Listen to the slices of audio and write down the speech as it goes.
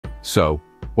So,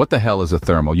 what the hell is a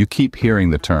thermal? You keep hearing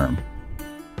the term.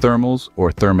 Thermals,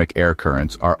 or thermic air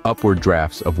currents, are upward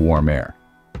drafts of warm air.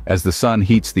 As the sun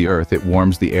heats the earth, it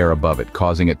warms the air above it,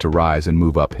 causing it to rise and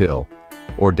move uphill,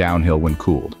 or downhill when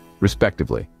cooled,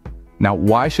 respectively. Now,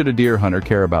 why should a deer hunter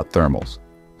care about thermals?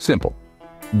 Simple.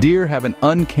 Deer have an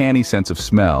uncanny sense of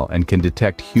smell and can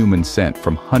detect human scent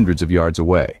from hundreds of yards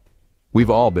away. We've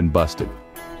all been busted.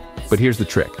 But here's the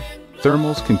trick.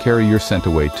 Thermals can carry your scent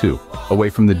away too, away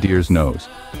from the deer's nose.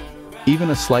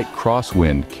 Even a slight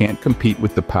crosswind can't compete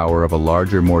with the power of a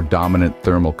larger, more dominant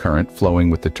thermal current flowing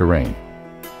with the terrain.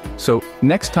 So,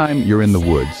 next time you're in the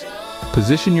woods,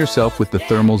 position yourself with the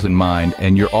thermals in mind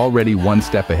and you're already one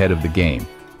step ahead of the game.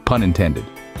 Pun intended.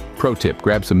 Pro tip,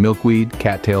 grab some milkweed,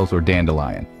 cattails, or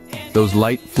dandelion. Those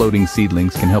light, floating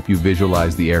seedlings can help you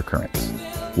visualize the air currents.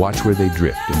 Watch where they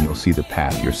drift and you'll see the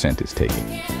path your scent is taking.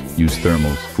 Use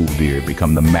thermals, fool deer,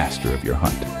 become the master of your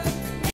hunt.